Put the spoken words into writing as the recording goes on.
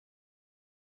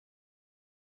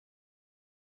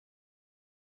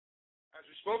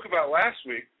spoke about last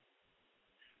week,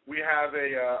 we have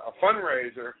a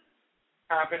fundraiser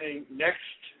happening next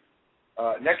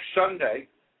Sunday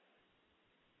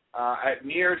at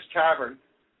Neirs Tavern.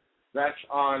 That's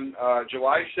on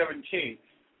July 17th,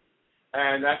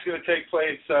 and that's going to take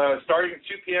place starting at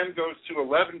 2 p.m. goes to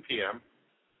 11 p.m.,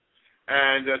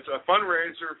 and it's a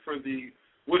fundraiser for the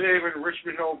Woodhaven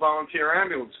Richmond Volunteer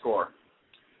Ambulance Corps.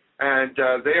 And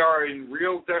they are in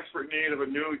real desperate need of a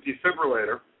new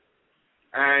defibrillator,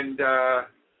 and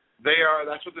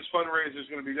that's what this fundraiser is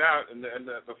going to be about. And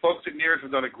the folks at Neirs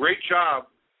have done a great job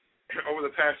over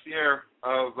the past year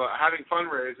of having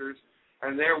fundraisers,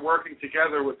 and they're working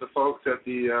together with the folks at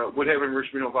the Woodhaven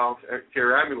Richmond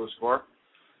Volunteer Ambulance Corps.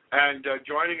 And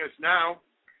joining us now,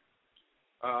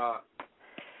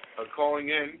 calling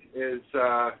in, is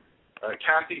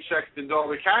Kathy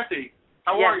Sexton-Dolby. Kathy,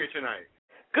 how are you tonight?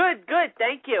 Good.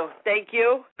 Thank you.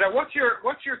 Now, what's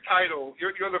your title?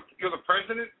 You're the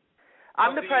president?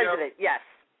 I'm the president. Yes.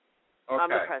 Okay. I'm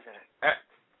the president.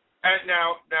 And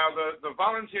now the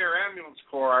Volunteer Ambulance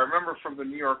Corps. I remember from the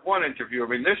New York One interview. I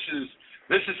mean, this is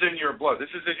in your blood.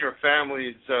 This is in your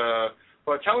family's.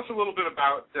 But tell us a little bit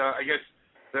about, I guess,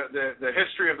 the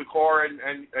history of the Corps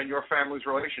and your family's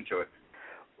relation to it.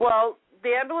 Well,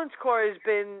 the Ambulance Corps has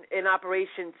been in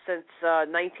operation since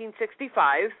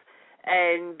 1965.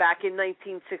 And back in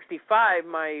 1965,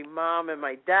 my mom and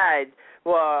my dad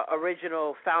were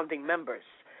original founding members,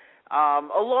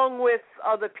 along with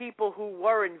other people who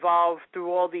were involved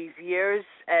through all these years.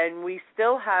 And we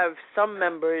still have some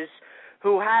members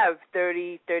who have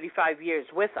 30, 35 years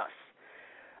with us.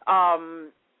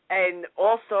 And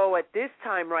also at this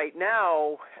time right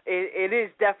now, it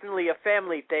is definitely a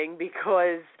family thing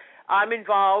because I'm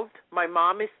involved. My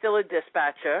mom is still a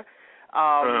dispatcher.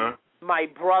 My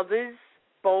brothers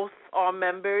both are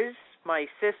members. My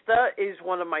sister is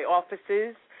one of my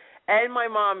officers, and my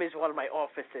mom is one of my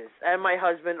officers. And my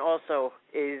husband also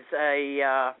is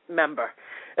a member.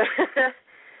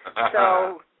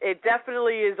 So it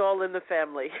definitely is all in the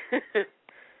family.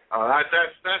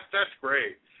 That's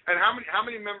great. And how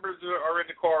many members are in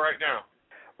the Corps right now?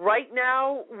 Right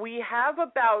now, we have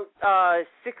about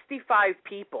 65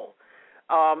 people.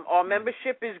 Our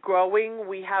membership is growing.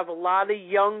 We have a lot of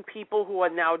young people who are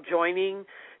now joining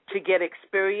to get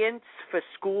experience for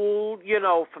school,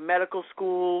 for medical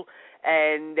school,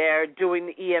 and they're doing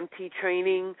the EMT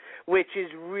training, which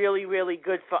is really, really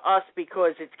good for us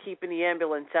because it's keeping the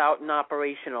ambulance out and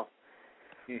operational.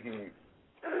 Mm-hmm.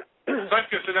 That's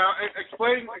good. So now,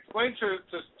 explain to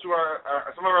our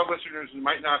some of our listeners who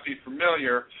might not be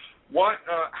familiar,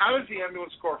 how does the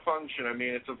Ambulance Corps function? I mean,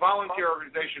 it's a volunteer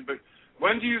organization, but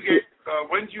when do you get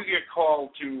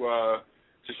called to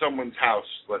someone's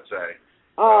house? Let's say.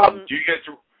 Do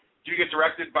you get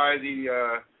directed by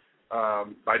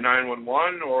by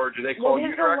 911, or do they call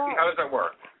you directly? How does that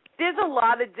work? There's a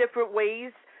lot of different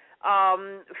ways.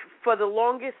 For the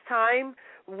longest time,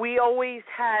 we always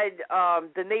had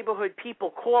the neighborhood people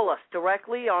call us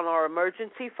directly on our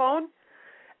emergency phone,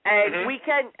 and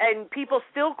and people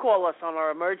still call us on our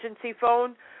emergency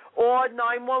phone. Or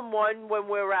 911 when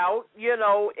we're out, we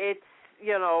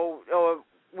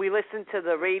listen to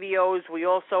the radios. We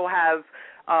also have,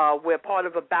 we're part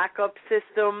of a backup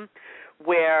system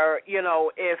where,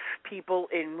 if people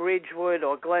in Ridgewood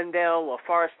or Glendale or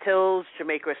Forest Hills,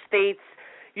 Jamaica Estates,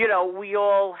 we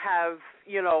all have,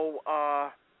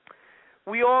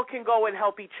 we all can go and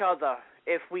help each other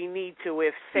if we need to.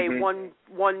 If, say,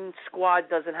 one squad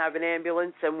doesn't have an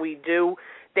ambulance and we do,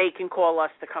 they can call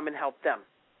us to come and help them.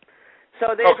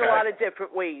 So there's a lot of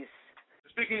different ways.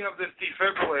 Speaking of this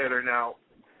defibrillator now,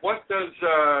 what does,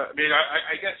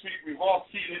 I guess we've all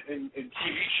seen it in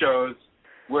TV shows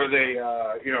where they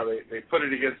put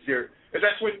it against your,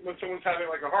 that's when someone's having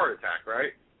like a heart attack,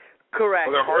 right? Correct.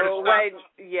 Or their heart has stopped.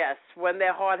 When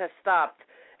their heart has stopped.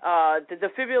 The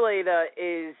defibrillator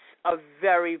is a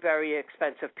very, very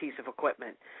expensive piece of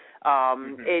equipment.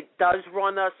 It does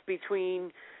run us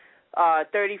between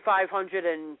 $3,500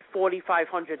 and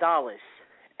 $4,500,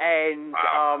 and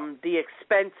the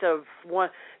expense of one,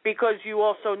 because you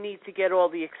also need to get all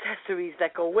the accessories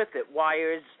that go with it: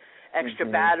 wires, extra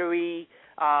battery,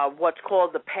 what's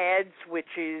called the pads,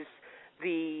 which is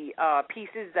the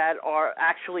pieces that are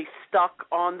actually stuck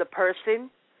on the person.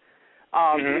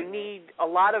 You need a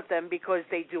lot of them because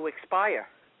they do expire.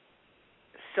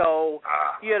 So,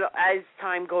 as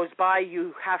time goes by,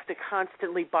 you have to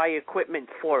constantly buy equipment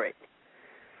for it.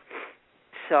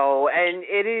 So, and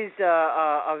it is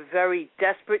a very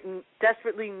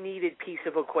desperately needed piece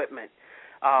of equipment.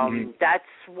 That's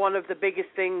one of the biggest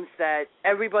things that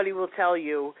everybody will tell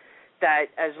you, that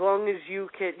as long as you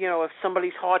can, if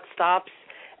somebody's heart stops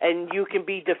and you can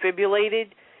be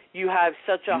defibrillated, you have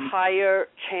such a higher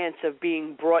chance of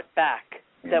being brought back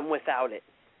than without it.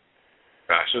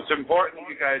 Gosh, it's important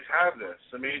you guys have this.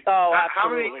 I mean,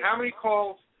 absolutely. How many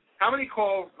calls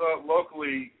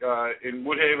locally in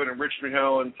Woodhaven and Richmond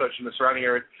Hill and such in the surrounding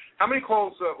areas? How many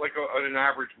calls, on an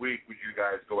average week, would you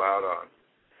guys go out on?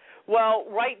 Well,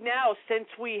 right now, since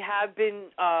we have been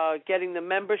getting the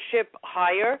membership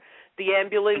higher, the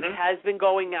ambulance has been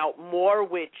going out more,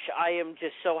 which I am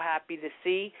just so happy to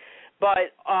see.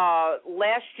 But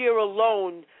last year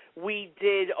alone, we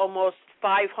did almost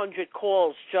 500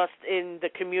 calls just in the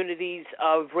communities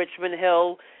of Richmond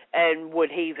Hill and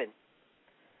Woodhaven.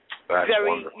 That's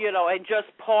wonderful. And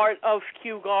just part of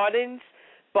Kew Gardens,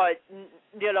 but,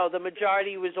 the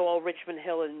majority was all Richmond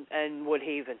Hill and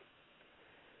Woodhaven.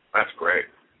 That's great.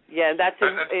 Yeah, that's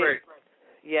great.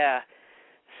 Yeah.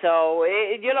 So,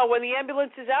 when the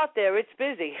ambulance is out there, it's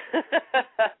busy.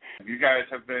 You guys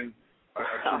have been a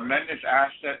tremendous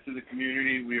asset to the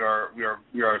community. We are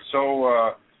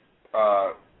so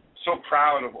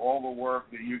proud of all the work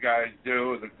that you guys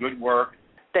do, the good work.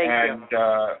 Thank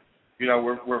you.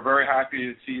 We're very happy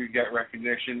to see you get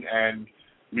recognition, and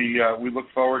we look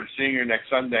forward to seeing you next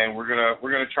Sunday. And we're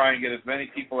gonna try and get as many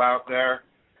people out there,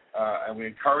 and we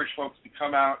encourage folks to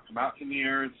come out to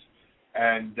Neirs,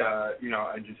 and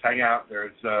and just hang out.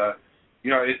 There's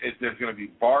there's going to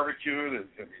be barbecue. There's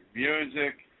going to be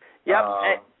music. Yep.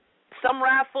 Some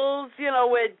raffles.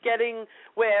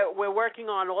 We're working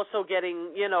on also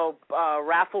getting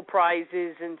raffle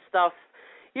prizes and stuff.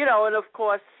 And of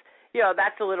course,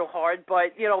 that's a little hard,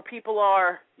 but people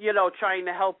are trying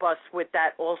to help us with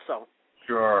that also.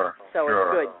 Sure. So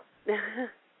sure.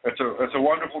 It's good. It's a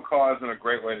wonderful cause and a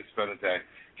great way to spend a day.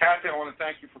 Kathy, I want to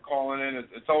thank you for calling in.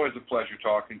 It's always a pleasure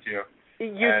talking to you.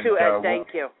 You too, Ed.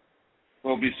 Thank you.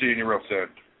 We'll be seeing you real soon.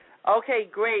 Okay,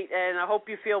 great, and I hope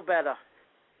you feel better.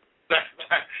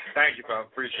 Thank you, pal.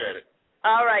 Appreciate it.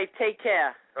 All right, take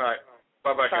care. All right.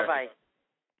 Bye-bye, Kathy. Bye-bye.